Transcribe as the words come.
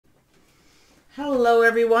Hello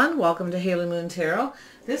everyone, welcome to Haley Moon Tarot.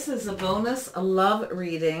 This is a bonus love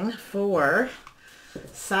reading for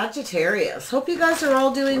Sagittarius. Hope you guys are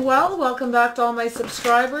all doing well. Welcome back to all my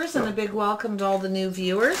subscribers and a big welcome to all the new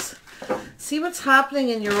viewers. See what's happening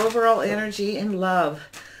in your overall energy in love.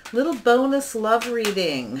 Little bonus love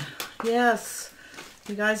reading. Yes,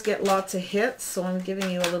 you guys get lots of hits, so I'm giving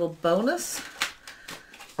you a little bonus.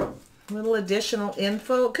 Little additional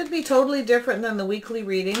info. It could be totally different than the weekly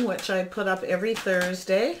reading, which I put up every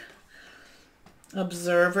Thursday.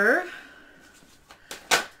 Observer.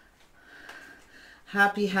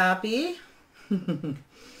 Happy.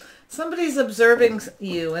 Somebody's observing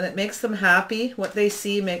you and it makes them happy. What they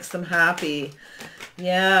see makes them happy.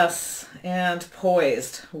 Yes. And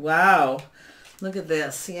poised. Wow. Look at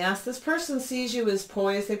this. Yes, this person sees you as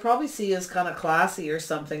poised. They probably see you as kind of classy or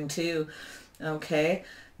something too. Okay.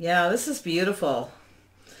 Yeah, this is beautiful.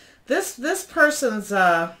 This person's,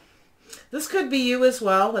 this could be you as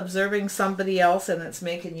well, observing somebody else and it's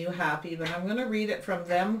making you happy. But I'm going to read it from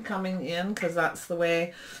them coming in because that's the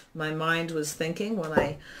way my mind was thinking when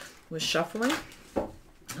I was shuffling.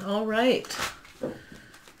 All right.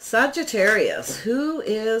 Sagittarius, who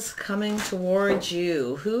is coming towards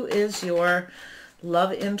you? Who is your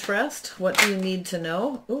love interest? What do you need to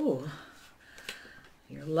know? Ooh.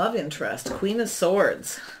 Your love interest, Queen of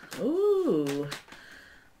Swords. Ooh.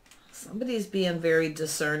 Somebody's being very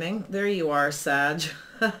discerning. There you are, Sag.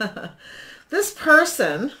 This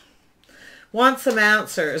person wants some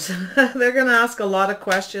answers. They're going to ask a lot of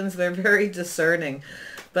questions. They're very discerning.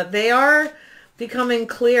 But they are becoming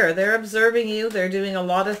clear. They're observing you. They're doing a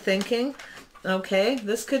lot of thinking. Okay,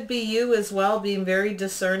 this could be you as well, being very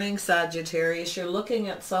discerning, Sagittarius. You're looking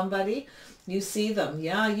at somebody. You see them.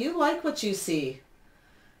 Yeah, you like what you see.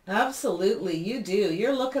 Absolutely, you do.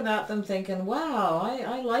 You're looking at them thinking, wow,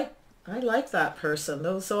 I like that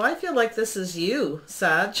person. So I feel like this is you,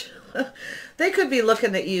 Sag. They could be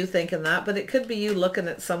looking at you thinking that, but it could be you looking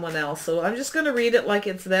at someone else. So I'm just going to read it like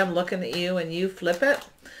it's them looking at you and you flip it.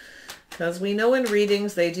 Because we know in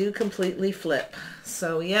readings they do completely flip.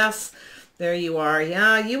 So yes, there you are.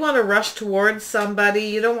 Yeah, you want to rush towards somebody.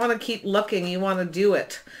 You don't want to keep looking. You want to do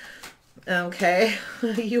it. Okay?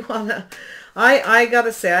 You want to... I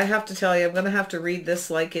gotta say, I have to tell you, I'm going to have to read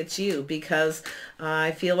this like it's you because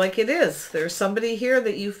I feel like it is. There's somebody here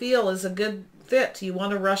that you feel is a good fit. You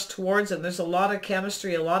want to rush towards them. There's a lot of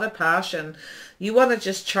chemistry, a lot of passion. You want to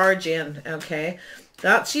just charge in, okay?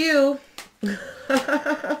 That's you.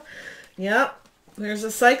 Yep. There's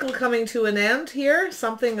a cycle coming to an end here.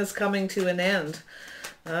 Something is coming to an end.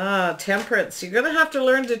 Temperance. You're going to have to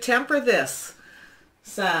learn to temper this.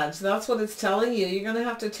 Sag, that's what it's telling you. You're going to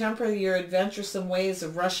have to temper your adventuresome ways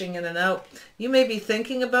of rushing in and out. You may be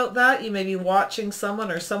thinking about that. You may be watching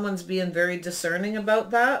someone or someone's being very discerning about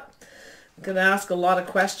that. I'm going to ask a lot of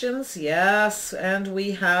questions. Yes, and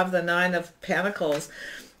we have the Nine of Pentacles.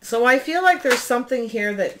 So I feel like there's something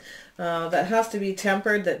here that that has to be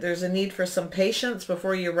tempered, that there's a need for some patience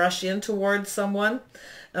before you rush in towards someone.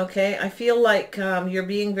 Okay, I feel like you're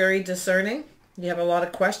being very discerning. You have a lot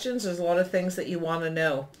of questions. There's a lot of things that you want to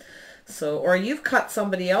know. So, or you've cut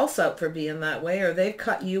somebody else out for being that way, or they've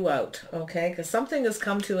cut you out, okay? Because something has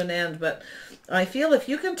come to an end. But I feel if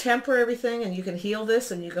you can temper everything and you can heal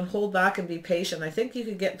this and you can hold back and be patient, I think you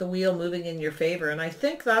could get the wheel moving in your favor. And I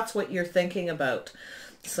think that's what you're thinking about.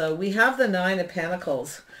 So we have the Nine of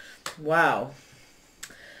Pentacles. Wow.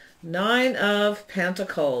 Nine of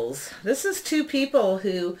Pentacles. This is two people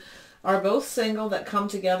who are both single that come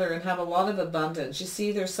together and have a lot of abundance. You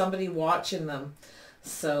see, there's somebody watching them.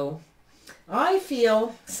 So I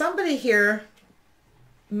feel somebody here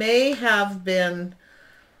may have been...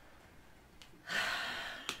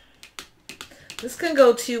 This can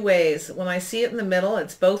go two ways. When I see it in the middle,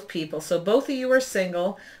 it's both people. So both of you are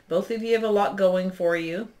single. Both of you have a lot going for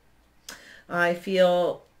you. I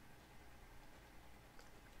feel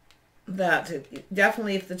that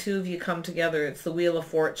definitely if the two of you come together, it's the Wheel of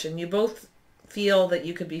Fortune. You both feel that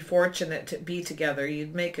you could be fortunate to be together.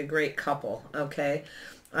 You'd make a great couple, okay?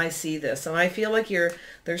 I see this. And I feel like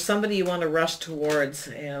there's somebody you want to rush towards.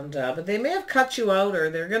 And but they may have cut you out or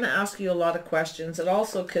they're going to ask you a lot of questions. It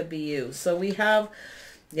also could be you. So we have,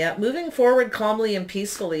 yeah, moving forward calmly and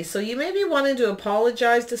peacefully. So you may be wanting to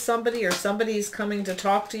apologize to somebody or somebody's coming to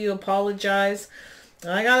talk to you, apologize.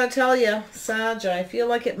 I gotta tell you, Sag, I feel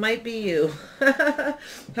like it might be you.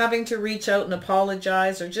 Having to reach out and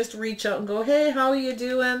apologize or just reach out and go, hey, how are you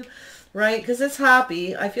doing? Right? Because it's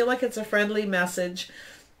happy. I feel like it's a friendly message.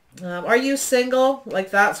 Are you single? Like,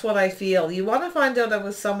 that's what I feel. You want to find out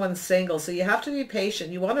if someone's single, so you have to be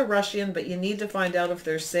patient. You want to rush in, but you need to find out if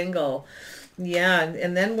they're single. Yeah,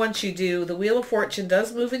 and then once you do, the Wheel of Fortune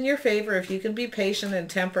does move in your favor if you can be patient and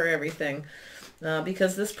temper everything.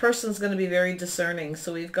 Because this person's going to be very discerning.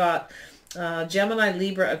 So we've got Gemini,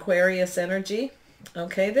 Libra, Aquarius energy.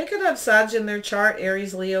 Okay, they could have Sag in their chart,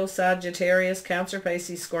 Aries, Leo, Sagittarius, Cancer,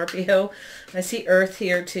 Pisces, Scorpio. I see Earth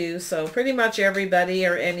here too, so pretty much everybody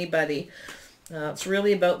or anybody. It's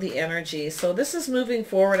really about the energy. So this is moving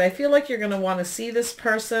forward. I feel like you're going to want to see this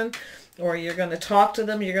person, or you're going to talk to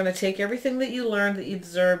them. You're going to take everything that you learned, that you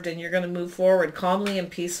observed, and you're going to move forward calmly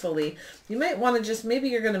and peacefully. You might want to just, maybe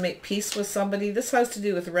you're going to make peace with somebody. This has to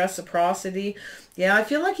do with reciprocity. Yeah, I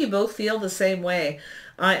feel like you both feel the same way.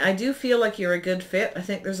 I do feel like you're a good fit. I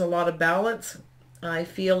think there's a lot of balance. I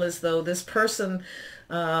feel as though this person,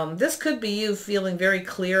 this could be you feeling very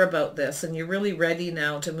clear about this, and you're really ready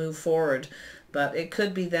now to move forward. But it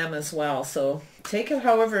could be them as well. So take it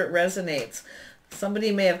however it resonates.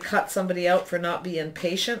 Somebody may have cut somebody out for not being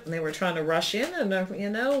patient, and they were trying to rush in, and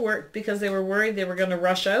you know, because they were worried they were going to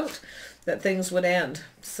rush out, that things would end.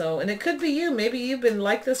 So, and it could be you. Maybe you've been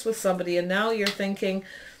like this with somebody, and now you're thinking,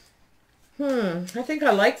 I think I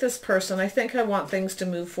like this person. I think I want things to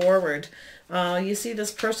move forward. You see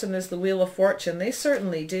this person is the Wheel of Fortune. They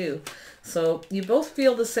certainly do. So you both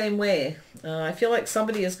feel the same way. I feel like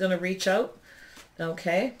somebody is going to reach out.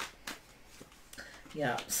 Okay.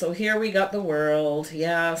 Yeah. So here we got the World.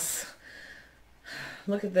 Yes.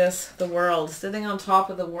 Look at this. The World. Sitting on top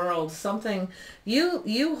of the world. Something.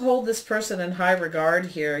 You hold this person in high regard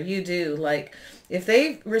here. You do. Like, if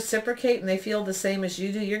they reciprocate and they feel the same as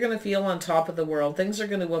you do, you're going to feel on top of the world. Things are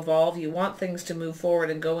going to evolve. You want things to move forward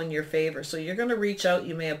and go in your favor. So you're going to reach out.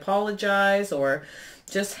 You may apologize, or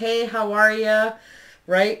just, hey, how are you?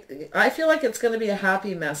 Right? I feel like it's going to be a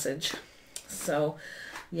happy message. So,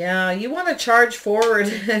 yeah, you want to charge forward.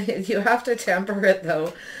 You have to temper it,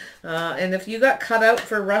 though. And if you got cut out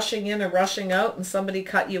for rushing in or rushing out, and somebody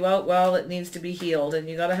cut you out, well, it needs to be healed. And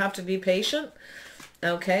you got to have to be patient.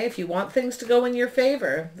 Okay, if you want things to go in your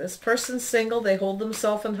favor. This person's single. They hold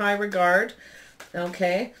themselves in high regard.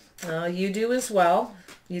 Okay, you do as well.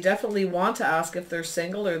 You definitely want to ask if they're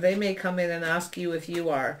single, or they may come in and ask you if you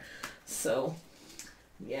are. So,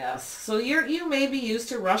 yes. So you may be used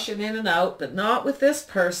to rushing in and out, but not with this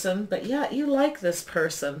person. But yeah, you like this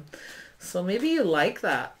person. So maybe you like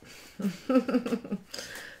that.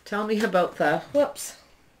 Tell me about the, whoops.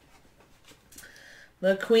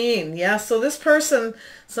 The Queen. Yeah, so this person,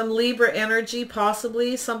 some Libra energy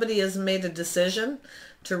possibly. Somebody has made a decision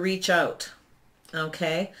to reach out.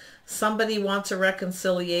 Okay. Somebody wants a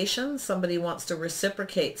reconciliation. Somebody wants to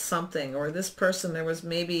reciprocate something. Or this person, there was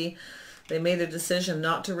maybe they made a decision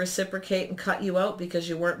not to reciprocate and cut you out because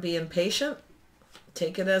you weren't being patient.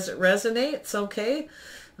 Take it as it resonates. Okay.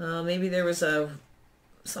 Maybe there was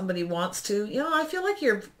somebody wants to, you know, I feel like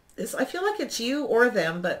it's you or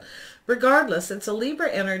them, but regardless, it's a Libra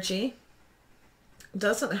energy.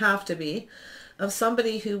 Doesn't have to be, of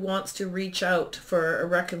somebody who wants to reach out for a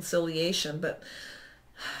reconciliation, but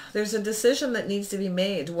there's a decision that needs to be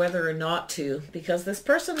made whether or not to, because this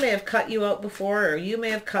person may have cut you out before, or you may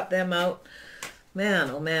have cut them out. Man,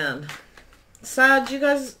 oh man. Sag, you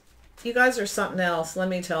guys are something else, let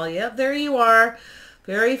me tell you. There you are.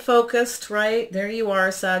 Very focused, right? There you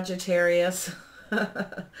are, Sagittarius.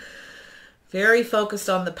 Very focused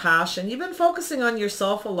on the passion. You've been focusing on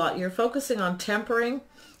yourself a lot. You're focusing on tempering,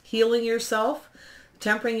 healing yourself,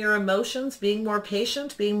 tempering your emotions, being more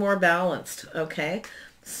patient, being more balanced. Okay?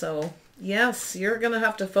 So, yes, you're going to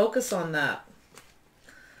have to focus on that.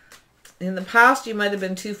 In the past, you might have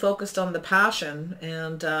been too focused on the passion,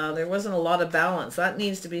 and there wasn't a lot of balance. That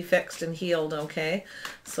needs to be fixed and healed, okay?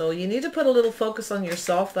 So you need to put a little focus on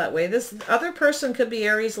yourself that way. This other person could be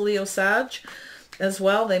Aries, Leo, Sag as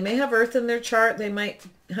well. They may have Earth in their chart. They might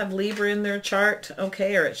have Libra in their chart,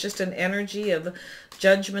 okay? Or it's just an energy of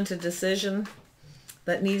judgment, a decision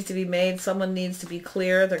that needs to be made. Someone needs to be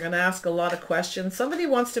clear. They're going to ask a lot of questions. Somebody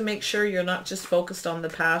wants to make sure you're not just focused on the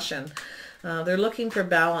passion. They're looking for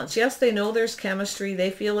balance. Yes, they know there's chemistry. They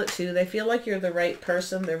feel it too. They feel like you're the right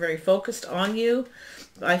person. They're very focused on you.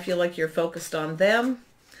 I feel like you're focused on them.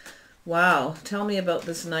 Wow. Tell me about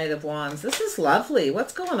this Knight of Wands. This is lovely.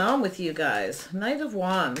 What's going on with you guys? Knight of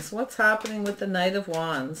Wands. What's happening with the Knight of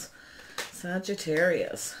Wands?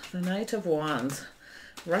 Sagittarius. The Knight of Wands.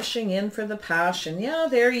 Rushing in for the passion. Yeah,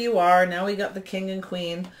 there you are. Now we got the King and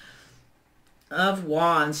Queen of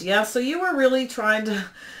Wands. Yeah, so you were really trying to...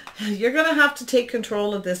 You're going to have to take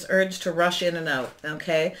control of this urge to rush in and out,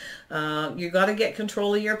 okay? You got to get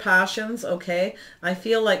control of your passions, okay? I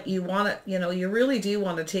feel like you want to, you know, you really do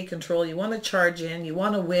want to take control. You want to charge in. You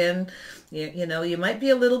want to win. You know, you might be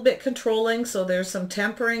a little bit controlling, so there's some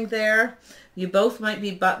tempering there. You both might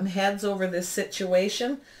be button heads over this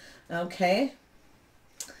situation. Okay.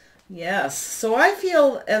 Yes. So I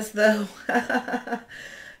feel as though,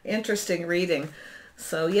 interesting reading.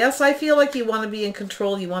 So yes, I feel like you want to be in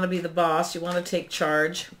control. You want to be the boss. You want to take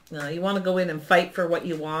charge. You want to go in and fight for what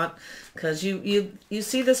you want, because you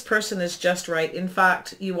see this person is just right. In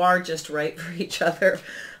fact, you are just right for each other.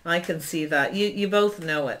 I can see that. You both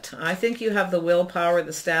know it. I think you have the willpower,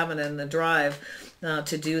 the stamina, and the drive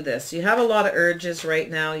to do this. You have a lot of urges right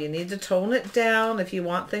now. You need to tone it down if you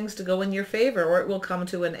want things to go in your favor, or it will come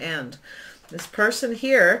to an end. This person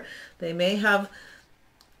here, they may have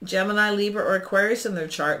Gemini, Libra, or Aquarius in their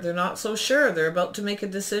chart. They're not so sure. They're about to make a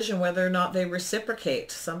decision whether or not they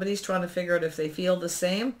reciprocate. Somebody's trying to figure out if they feel the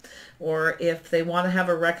same or if they want to have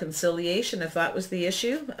a reconciliation, if that was the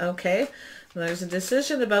issue. Okay. There's a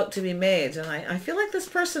decision about to be made. And I feel like this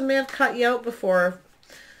person may have cut you out before,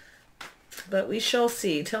 but we shall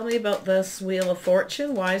see. Tell me about this Wheel of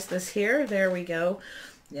Fortune. Why is this here? There we go.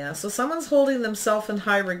 Yeah, so someone's holding themselves in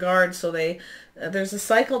high regard, so there's a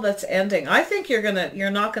cycle that's ending. I think you're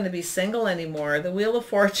not gonna be single anymore. The Wheel of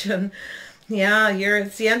Fortune, yeah,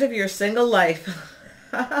 it's the end of your single life.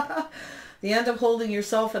 The end of holding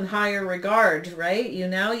yourself in higher regard, right?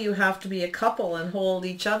 Now you have to be a couple and hold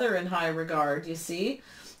each other in high regard, you see?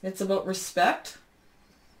 It's about respect,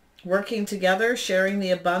 working together, sharing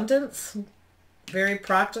the abundance. Very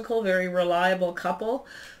practical, very reliable couple.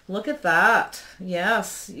 Look at that.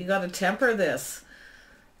 Yes, you got to temper this.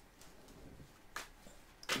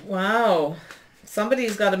 Wow.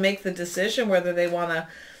 Somebody's got to make the decision whether they want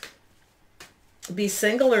to be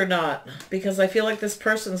single or not, because I feel like this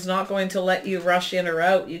person's not going to let you rush in or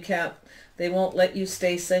out. They won't let you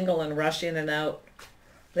stay single and rush in and out.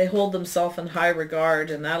 They hold themselves in high regard,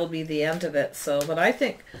 and that'll be the end of it. So, but I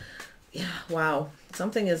think, yeah, wow.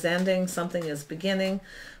 Something is ending, something is beginning.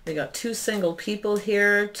 We got two single people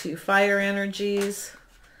here, two fire energies.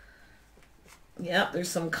 Yeah, there's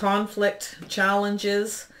some conflict,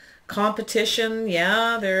 challenges, competition.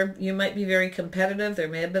 Yeah, you might be very competitive. There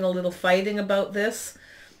may have been a little fighting about this.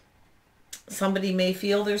 Somebody may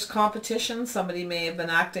feel there's competition. Somebody may have been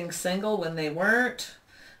acting single when they weren't.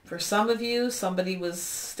 For some of you, somebody was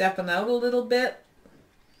stepping out a little bit.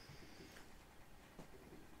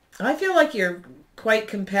 I feel like you're quite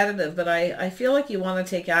competitive, but I feel like you want to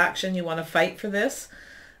take action. You want to fight for this.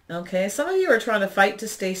 Okay, some of you are trying to fight to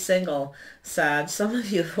stay single, Sag. Some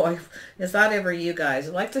of you, boy, is that ever you guys?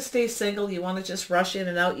 You like to stay single. You want to just rush in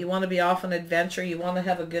and out. You want to be off on adventure. You want to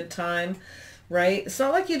have a good time, right? It's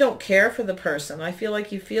not like you don't care for the person. I feel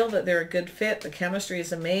like you feel that they're a good fit. The chemistry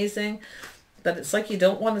is amazing, but it's like you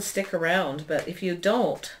don't want to stick around. But if you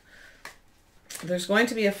don't, there's going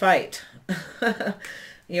to be a fight.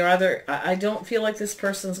 I don't feel like this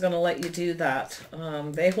person's going to let you do that.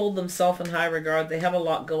 They hold themselves in high regard. They have a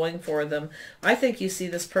lot going for them. I think you see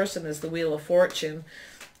this person as the Wheel of Fortune.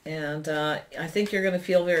 And I think you're going to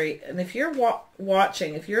feel and if you're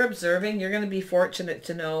watching, if you're observing, you're going to be fortunate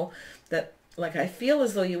to know that, like, I feel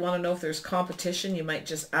as though you want to know if there's competition. You might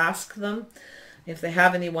just ask them if they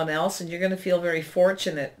have anyone else, and you're going to feel very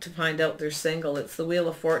fortunate to find out they're single. It's the Wheel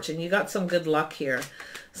of Fortune. You got some good luck here.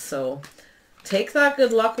 So take that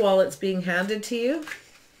good luck while it's being handed to you.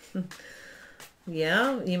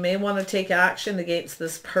 Yeah, you may want to take action against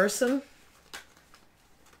this person.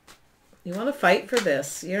 You want to fight for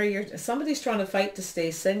this. Somebody's trying to fight to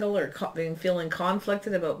stay single, or feeling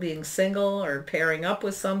conflicted about being single or pairing up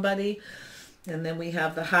with somebody. And then we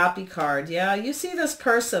have the Happy card. Yeah, you see this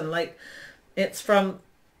person, like, it's from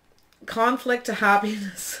conflict to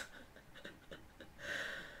happiness.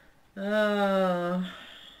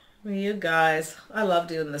 You guys, I love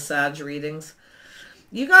doing the Sag readings.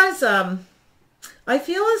 You guys, I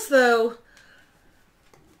feel as though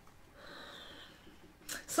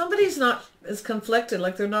somebody's not as conflicted,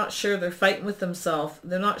 like they're not sure. They're fighting with themselves.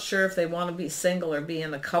 They're not sure if they want to be single or be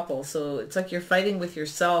in a couple. So it's like you're fighting with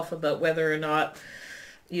yourself about whether or not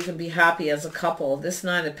you can be happy as a couple. This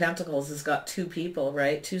Nine of Pentacles has got two people,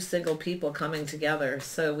 right? Two single people coming together.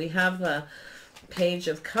 So we have the Page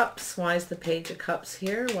of Cups. Why is the Page of Cups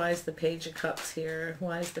here? Why is the Page of Cups here?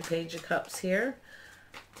 Why is the Page of Cups here?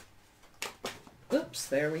 Oops,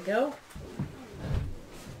 there we go.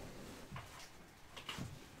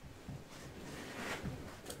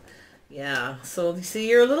 Yeah, so you see,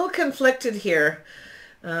 you're a little conflicted here.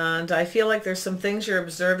 And I feel like there's some things you're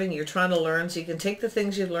observing, you're trying to learn, so you can take the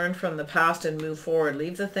things you've learned from the past and move forward.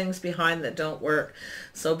 Leave the things behind that don't work.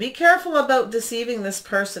 So be careful about deceiving this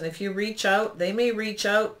person. If you reach out, they may reach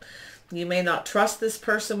out. You may not trust this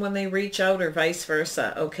person when they reach out, or vice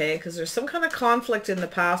versa, okay? Because there's some kind of conflict in the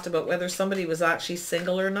past about whether somebody was actually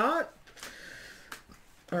single or not.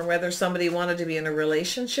 or whether somebody wanted to be in a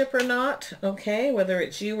relationship or not, okay? Whether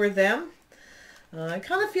it's you or them. I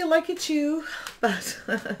kind of feel like it's you, but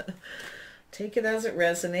take it as it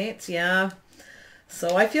resonates, yeah.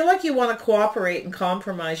 So I feel like you want to cooperate and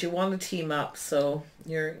compromise. You want to team up. So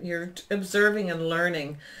you're observing and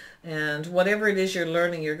learning. And whatever it is you're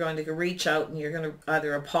learning, you're going to reach out and you're going to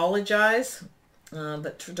either apologize,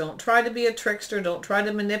 but don't try to be a trickster. Don't try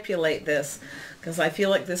to manipulate this, because I feel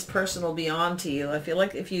like this person will be on to you. I feel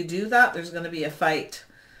like if you do that, there's going to be a fight.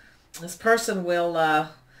 This person will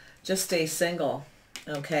just stay single,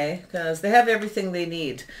 okay? Because they have everything they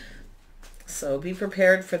need. So be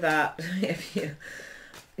prepared for that. If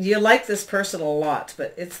you like this person a lot,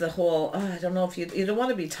 but it's the whole, I don't know if you don't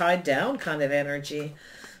want to be tied down kind of energy.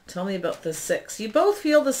 Tell me about the 6. You both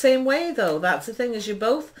feel the same way, though. That's the thing, is you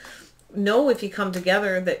both know if you come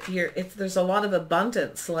together that if there's a lot of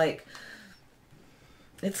abundance. Like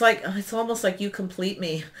it's almost like you complete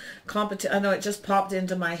me. I know it just popped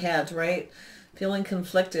into my head, right? Feeling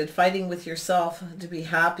conflicted, fighting with yourself to be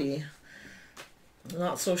happy.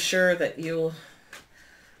 Not so sure that you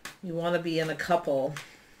want to be in a couple.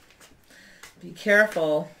 Be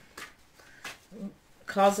careful.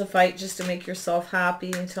 Cause a fight just to make yourself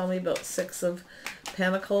happy. And tell me about 6 of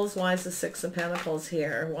Pentacles. Why is the 6 of Pentacles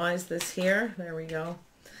here? Why is this here? There we go.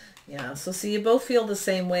 Yeah, so see, you both feel the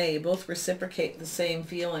same way. You both reciprocate the same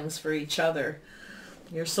feelings for each other.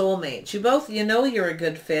 Your soulmates. You know you're a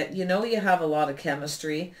good fit. You know you have a lot of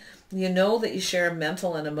chemistry. You know that you share a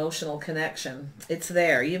mental and emotional connection. It's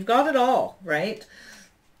there. You've got it all, right?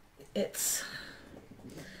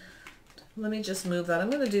 Let me just move that. I'm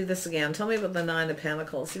going to do this again. Tell me about the 9 of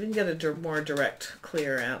Pentacles. See if we can get a more direct,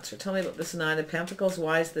 clear answer. Tell me about this 9 of Pentacles.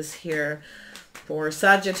 Why is this here for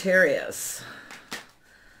Sagittarius?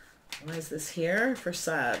 Why is this here for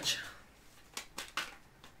Sag?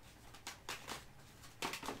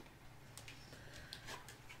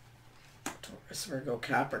 Taurus, Virgo,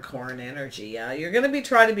 Capricorn energy. Yeah, you're going to be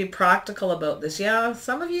trying to be practical about this. Yeah,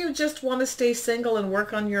 some of you just want to stay single and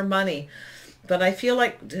work on your money. But I feel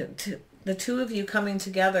like the 2 of you coming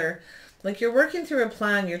together, like you're working through a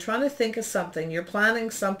plan. You're trying to think of something. You're planning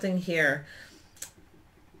something here.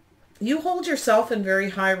 You hold yourself in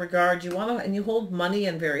very high regard. And you hold money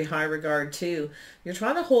in very high regard too. You're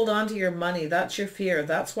trying to hold on to your money. That's your fear.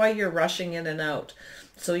 That's why you're rushing in and out.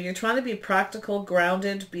 So you're trying to be practical,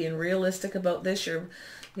 grounded, being realistic about this. You're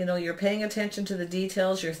paying attention to the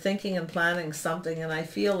details. You're thinking and planning something. And I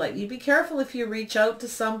feel like you be careful if you reach out to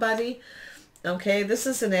somebody. Okay, this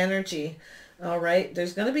is an energy. All right,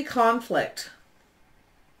 there's going to be conflict.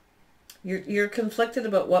 You're conflicted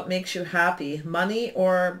about what makes you happy, money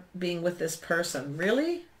or being with this person.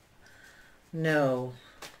 Really? No.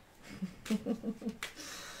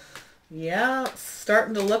 Yeah, it's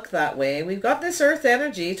starting to look that way. We've got this earth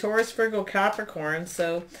energy, Taurus, Virgo, Capricorn.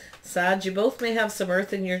 So, Sag, you both may have some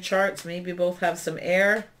earth in your charts. Maybe you both have some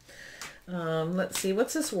air. Let's see,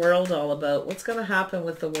 what's this world all about? What's going to happen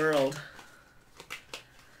with the world?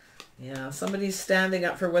 Yeah, somebody's standing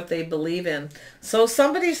up for what they believe in. So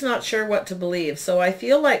somebody's not sure what to believe. So I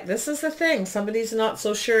feel like this is the thing. Somebody's not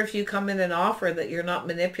so sure if you come in and offer that you're not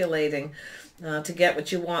manipulating to get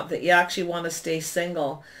what you want, that you actually want to stay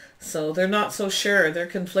single. So they're not so sure. They're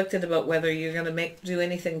conflicted about whether you're going to do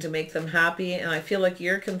anything to make them happy. And I feel like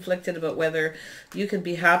you're conflicted about whether you can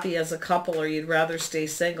be happy as a couple or you'd rather stay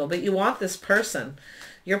single. But you want this person.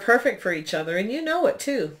 You're perfect for each other, and you know it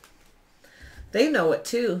too. They know it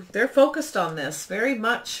too. They're focused on this very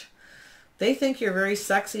much. They think you're very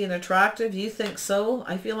sexy and attractive. You think so.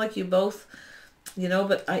 I feel like you both,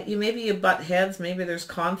 but maybe you butt heads. Maybe there's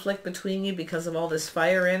conflict between you because of all this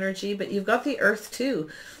fire energy. But you've got the earth too.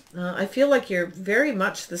 I feel like you're very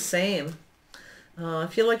much the same. I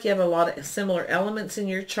feel like you have a lot of similar elements in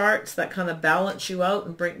your charts that kind of balance you out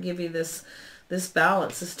and give you this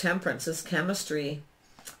balance, this temperance, this chemistry.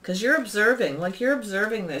 Because you're observing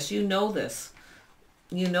this. You know this.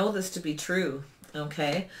 You know this to be true,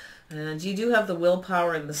 okay? And you do have the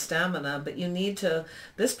willpower and the stamina, but you need to,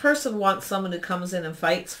 this person wants someone who comes in and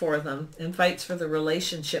fights for them, and fights for the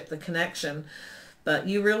relationship, the connection. But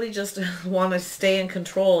you really just want to stay in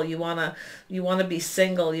control. You want to be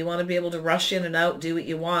single. You want to be able to rush in and out, do what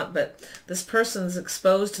you want. But this person's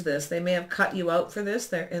exposed to this. They may have cut you out for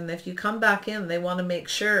this. And if you come back in, they want to make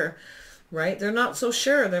sure, right? They're not so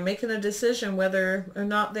sure. They're making a decision whether or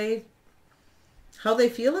not how they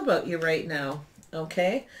feel about you right now,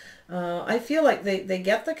 okay? I feel like they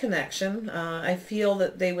get the connection. I feel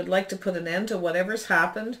that they would like to put an end to whatever's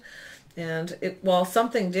happened. And while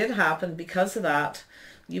something did happen because of that,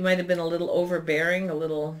 you might have been a little overbearing, a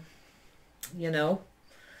little,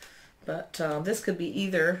 But this could be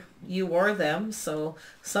either you or them. So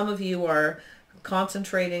some of you are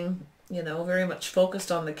concentrating, you know, very much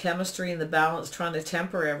focused on the chemistry and the balance, trying to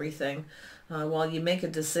temper everything while you make a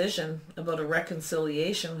decision about a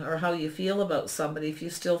reconciliation or how you feel about somebody, if you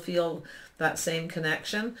still feel that same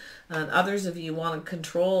connection. And others of you want to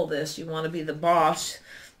control this. You want to be the boss.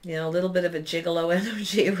 You know, a little bit of a gigolo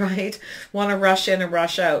energy, right? Want to rush in and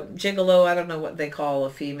rush out. Gigolo, I don't know what they call a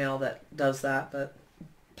female that does that, but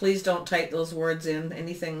please don't type those words in,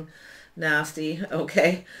 anything nasty,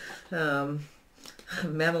 okay? Men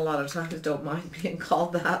a lot of times don't mind being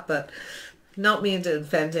called that, but not mean to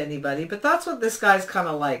offend anybody. But that's what this guy's kind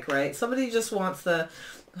of like, right? Somebody just wants to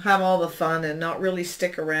have all the fun and not really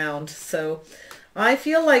stick around. So I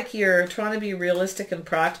feel like you're trying to be realistic and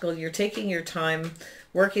practical. You're taking your time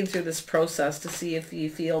working through this process to see if you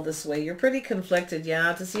feel this way. You're pretty conflicted,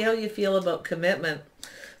 yeah, to see how you feel about commitment,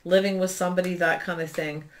 living with somebody, that kind of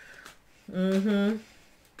thing.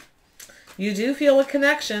 You do feel a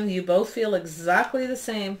connection. You both feel exactly the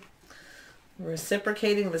same.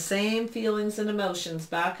 Reciprocating the same feelings and emotions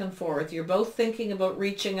back and forth. You're both thinking about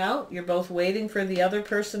reaching out. You're both waiting for the other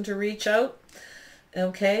person to reach out.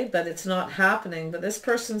 Okay, but it's not happening. But this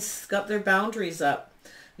person's got their boundaries up.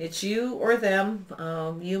 It's you or them.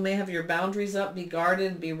 You may have your boundaries up. Be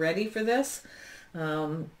guarded. Be ready for this.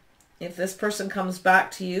 If this person comes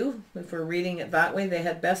back to you, if we're reading it that way, they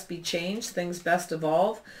had best be changed. Things best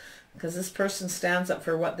evolve. Because this person stands up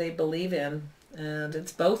for what they believe in. And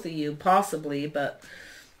it's both of you, possibly. But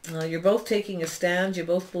you're both taking a stand. You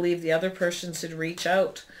both believe the other person should reach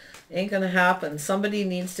out. Ain't going to happen. Somebody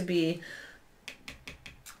needs to be...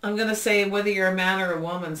 I'm going to say, whether you're a man or a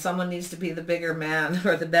woman, someone needs to be the bigger man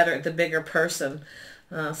or the bigger person.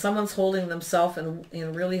 Someone's holding themselves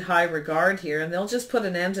in really high regard here, and they'll just put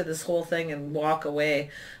an end to this whole thing and walk away.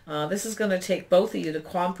 This is going to take both of you to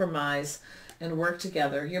compromise and work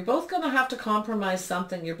together. You're both going to have to compromise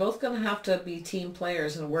something. You're both going to have to be team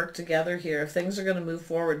players and work together here if things are going to move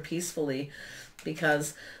forward peacefully,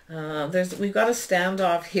 because we've got a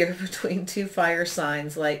standoff here between two fire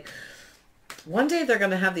signs. Like, one day they're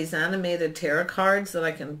going to have these animated tarot cards that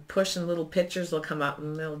I can push, and little pictures will come up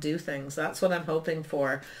and they'll do things. That's what I'm hoping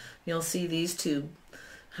for. You'll see these two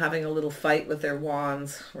having a little fight with their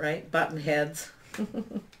wands, right? Button heads.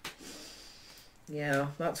 Yeah,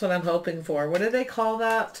 that's what I'm hoping for. What do they call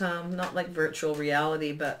that? Not like virtual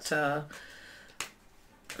reality, but I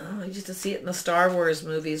used to see it in the Star Wars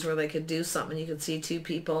movies where they could do something. You could see two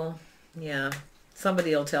people. Yeah,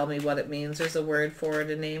 somebody will tell me what it means. There's a word for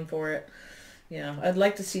it, a name for it. Yeah, I'd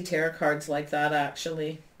like to see tarot cards like that,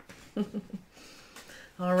 actually.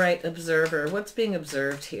 All right, observer. What's being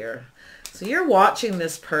observed here? So you're watching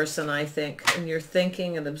this person, I think, and you're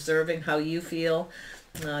thinking and observing how you feel.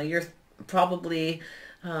 You're probably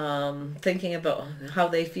thinking about how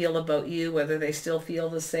they feel about you, whether they still feel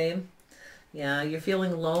the same. Yeah, you're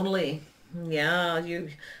feeling lonely. Yeah, you're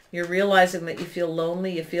realizing that you feel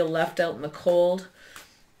lonely. You feel left out in the cold.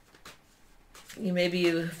 Maybe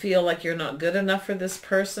you feel like you're not good enough for this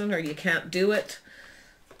person, or you can't do it.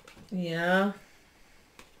 Yeah.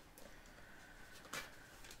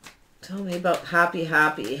 Tell me about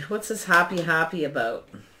happy. What's this happy about?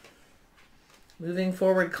 Moving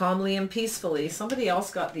forward calmly and peacefully. Somebody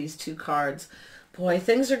else got these two cards. Boy,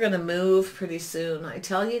 things are going to move pretty soon. I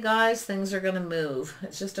tell you guys, things are going to move.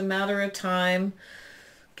 It's just a matter of time.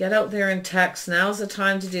 Get out there and text. Now's the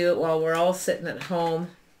time to do it while we're all sitting at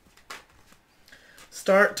home.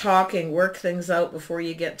 Start talking, work things out before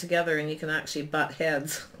you get together and you can actually butt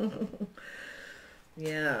heads.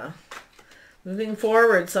 Yeah. Moving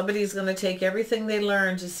forward, somebody's going to take everything they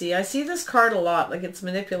learn to see. I see this card a lot, like it's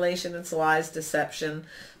manipulation, it's lies, deception.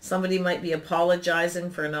 Somebody might be apologizing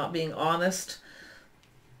for not being honest.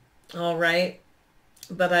 All right.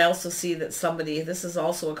 But I also see that this is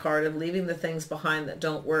also a card of leaving the things behind that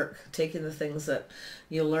don't work, taking the things that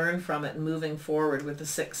you learn from it and moving forward with the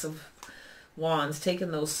Six of Wands,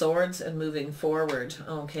 taking those swords and moving forward.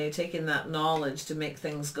 Okay, taking that knowledge to make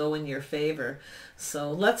things go in your favor.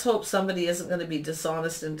 So let's hope somebody isn't going to be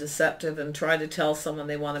dishonest and deceptive and try to tell someone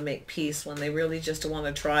they want to make peace when they really just want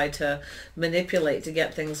to try to manipulate to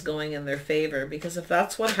get things going in their favor. Because if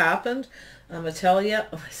that's what happened, I'm going to tell you,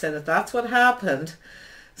 if that's what happened,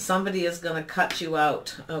 somebody is going to cut you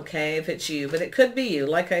out, okay, if it's you. But it could be you.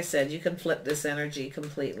 Like I said, you can flip this energy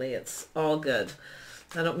completely. It's all good.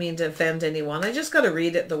 I don't mean to offend anyone. I just got to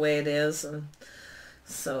read it the way it is. And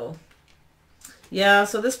so, yeah,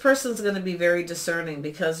 so this person's going to be very discerning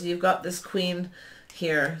because you've got this queen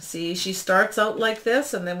here. See, she starts out like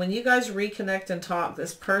this, and then when you guys reconnect and talk,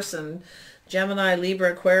 this person Gemini,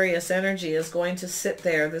 Libra, Aquarius energy is going to sit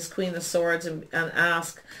there, this Queen of Swords, and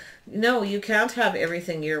ask, no, you can't have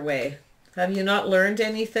everything your way. Have you not learned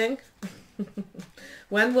anything?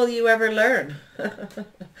 When will you ever learn?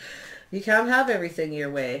 You can't have everything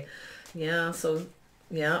your way. Yeah, so,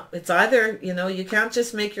 yeah, it's either, you know, you can't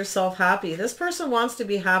just make yourself happy. This person wants to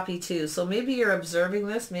be happy too. So maybe you're observing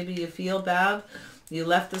this. Maybe you feel bad. You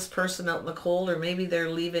left this person out in the cold, or maybe they're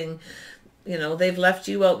leaving, you know, they've left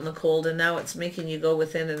you out in the cold, and now it's making you go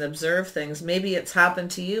within and observe things. Maybe it's happened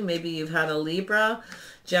to you. Maybe you've had a Libra,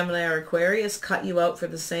 Gemini, or Aquarius cut you out for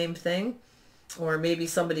the same thing. Or maybe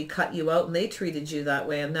somebody cut you out and they treated you that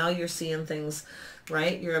way, and now you're seeing things,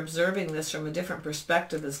 right? You're observing this from a different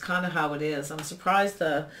perspective is kind of how it is. I'm surprised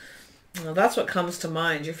you know, that's what comes to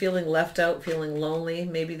mind. You're feeling left out, feeling lonely.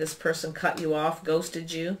 Maybe this person cut you off,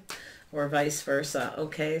 ghosted you, or vice versa.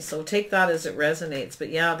 Okay, so take that as it resonates. But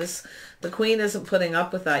yeah, the Queen isn't putting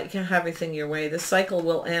up with that. You can't have everything your way. This cycle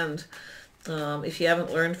will end if you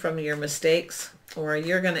haven't learned from your mistakes, or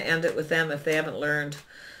you're going to end it with them if they haven't learned.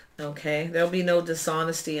 Okay, there'll be no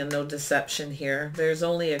dishonesty and no deception here. There's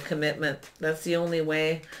only a commitment. That's the only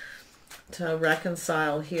way to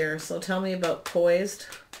reconcile here. So tell me about poised.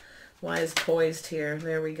 Why is poised here?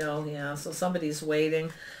 There we go. Yeah, so somebody's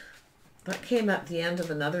waiting. That came at the end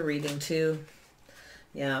of another reading too.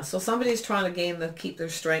 Yeah, so somebody's trying to keep their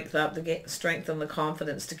strength up, the strength and the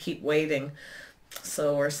confidence to keep waiting.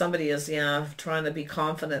 So, or somebody is, yeah, trying to be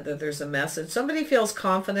confident that there's a message. Somebody feels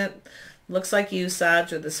confident. Looks like you,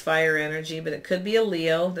 Sag, with this fire energy, but it could be a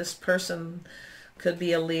Leo. This person could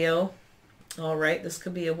be a Leo. All right, this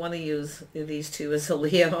could be one of you. These two is a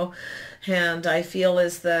Leo. And I feel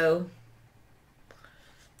as though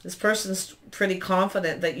this person's pretty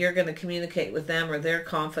confident that you're going to communicate with them, or they're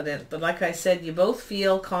confident. But like I said, you both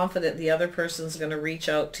feel confident the other person's going to reach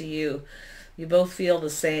out to you. You both feel the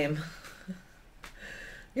same.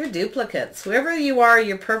 You're duplicates. Whoever you are,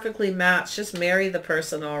 you're perfectly matched. Just marry the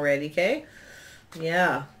person already, okay?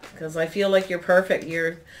 Yeah, because I feel like you're perfect.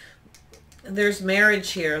 There's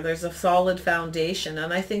marriage here. There's a solid foundation,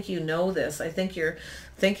 and I think you know this. I think you're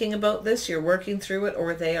thinking about this. You're working through it,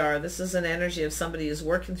 or they are. This is an energy of somebody who's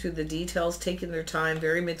working through the details, taking their time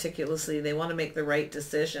very meticulously. They want to make the right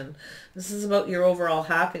decision. This is about your overall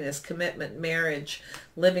happiness, commitment, marriage,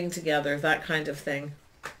 living together, that kind of thing.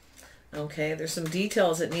 Okay, there's some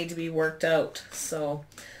details that need to be worked out. So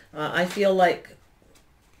I feel like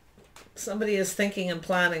somebody is thinking and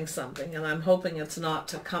planning something, and I'm hoping it's not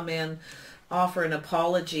to come in, offer an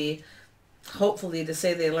apology, hopefully to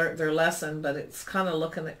say they learned their lesson, but it's kind of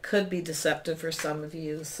looking, it could be deceptive for some of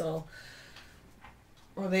you. So,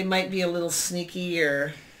 or they might be a little sneaky,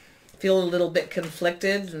 or feel a little bit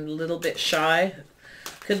conflicted and a little bit shy.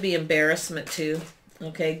 Could be embarrassment too.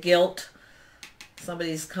 Okay, guilt.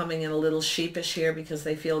 Somebody's coming in a little sheepish here because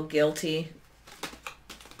they feel guilty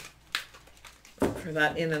for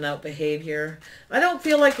that in and out behavior. I don't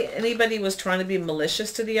feel like anybody was trying to be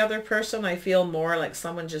malicious to the other person. I feel more like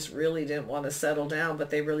someone just really didn't want to settle down,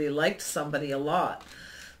 but they really liked somebody a lot.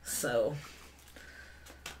 So,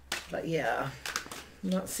 but yeah, I'm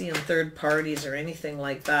not seeing third parties or anything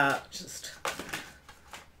like that. Just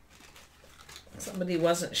somebody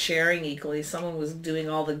wasn't sharing equally. Someone was doing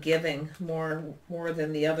all the giving more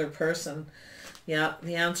than the other person. Yeah,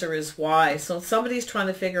 the answer is why. So somebody's trying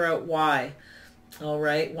to figure out why. All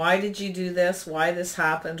right, why did you do this? Why this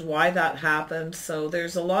happened? Why that happened? So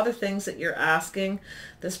there's a lot of things that you're asking.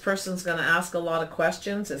 This person's going to ask a lot of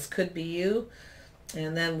questions. This could be you.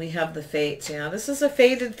 And then we have the fates. Yeah, this is a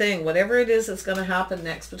fated thing. Whatever it is that's going to happen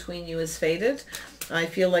next between you is fated. I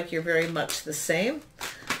feel like you're very much the same.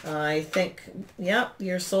 I think, yeah,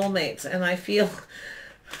 you're soulmates. And I feel,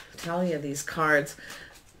 tell you these cards,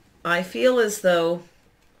 I feel as though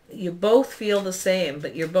you both feel the same,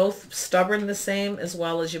 but you're both stubborn the same, as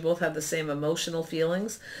well as you both have the same emotional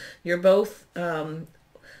feelings. You're both,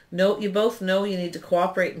 you both know you need to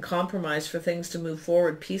cooperate and compromise for things to move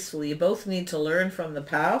forward peacefully. You both need to learn from the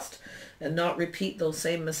past and not repeat those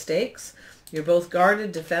same mistakes. You're both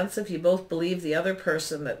guarded, defensive. You both believe the other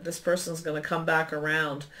person, that this person's going to come back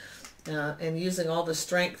around, and using all the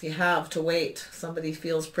strength you have to wait. Somebody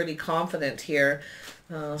feels pretty confident here,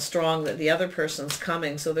 strong, that the other person's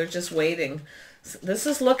coming, so they're just waiting. This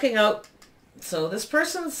is looking out. So this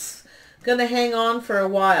person's going to hang on for a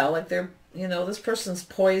while. Like they're, you know, this person's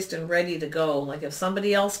poised and ready to go. Like if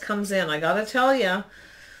somebody else comes in, I got to tell you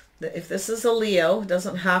that if this is a Leo, it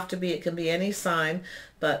doesn't have to be, it can be any sign,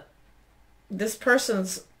 but this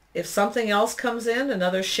person's, if something else comes in,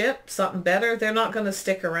 another ship, something better, they're not going to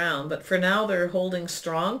stick around. But for now, they're holding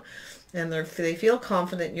strong. And they feel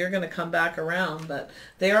confident you're going to come back around, but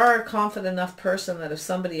they are a confident enough person that if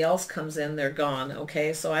somebody else comes in, they're gone.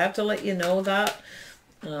 Okay, so I have to let you know that,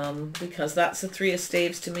 because that's the Three of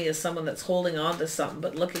Staves to me, is someone that's holding on to something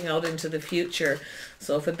but looking out into the future.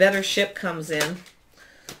 So if a better ship comes in,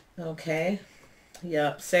 okay,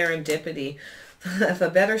 yep, serendipity. If a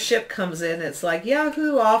better ship comes in, it's like,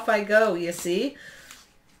 yahoo, off I go, you see?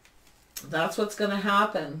 That's what's going to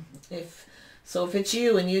happen. So if it's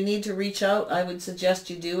you and you need to reach out, I would suggest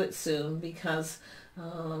you do it soon, because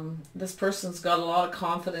this person's got a lot of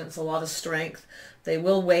confidence, a lot of strength. They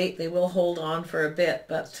will wait, they will hold on for a bit,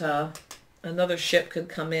 but another ship could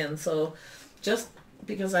come in. So just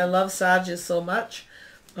because I love Sagittarius so much,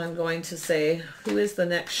 I'm going to say, who is the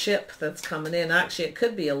next ship that's coming in? Actually, it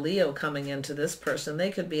could be a Leo coming into this person. They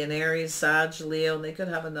could be an Aries, Sag, Leo, and they could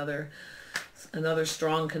have another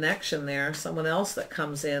strong connection there, someone else that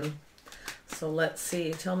comes in. So let's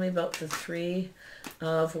see. Tell me about the Three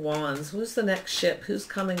of Wands. Who's the next ship? Who's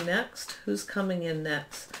coming next? Who's coming in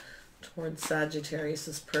next towards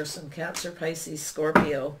Sagittarius' person? Cancer, Pisces,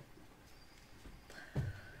 Scorpio.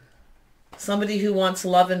 Somebody who wants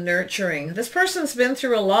love and nurturing. This person's been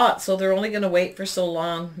through a lot, so they're only going to wait for so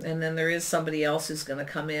long. And then there is somebody else who's going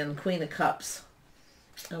to come in. Queen of Cups.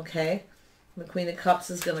 Okay. The Queen of Cups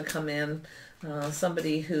is going to come in.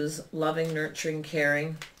 Somebody who's loving, nurturing,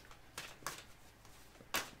 caring.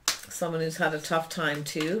 Someone who's had a tough time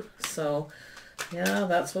too. So yeah,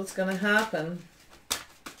 that's what's going to happen.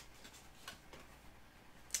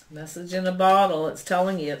 Message in a bottle. It's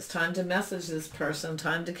telling you it's time to message this person,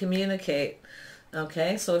 time to communicate.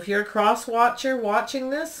 Okay, so if you're a cross watcher watching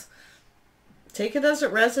this, take it as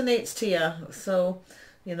it resonates to you. So,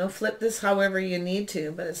 you know, flip this however you need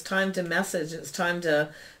to, but it's time to message. It's time to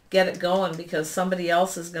get it going, because somebody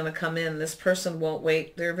else is going to come in. This person won't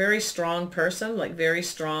wait. They're a very strong person, like very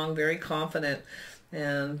strong, very confident,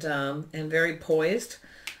 and very poised.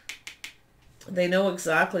 They know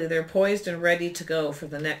exactly. They're poised and ready to go for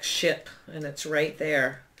the next ship, and it's right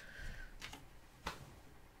there.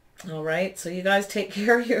 All right, so you guys take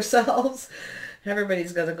care of yourselves.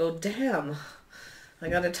 Everybody's going to go, damn, I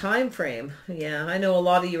got a time frame. Yeah, I know a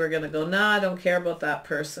lot of you are going to go, nah, I don't care about that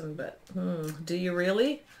person, but do you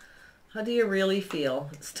really? How do you really feel?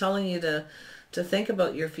 It's telling you to think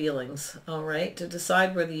about your feelings, all right? To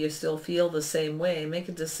decide whether you still feel the same way. Make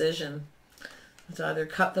a decision to either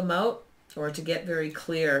cut them out or to get very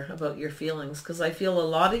clear about your feelings. Because I feel a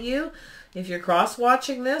lot of you, if you're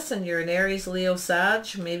cross-watching this and you're an Aries, Leo,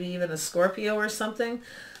 Sag, maybe even a Scorpio or something,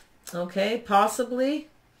 okay, possibly,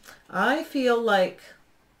 I feel like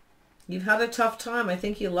you've had a tough time. I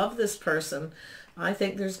think you love this person. I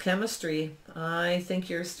think there's chemistry. I think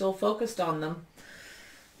you're still focused on them.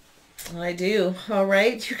 I do. All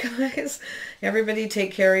right, you guys. Everybody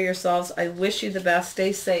take care of yourselves. I wish you the best.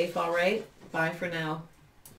 Stay safe, all right? Bye for now.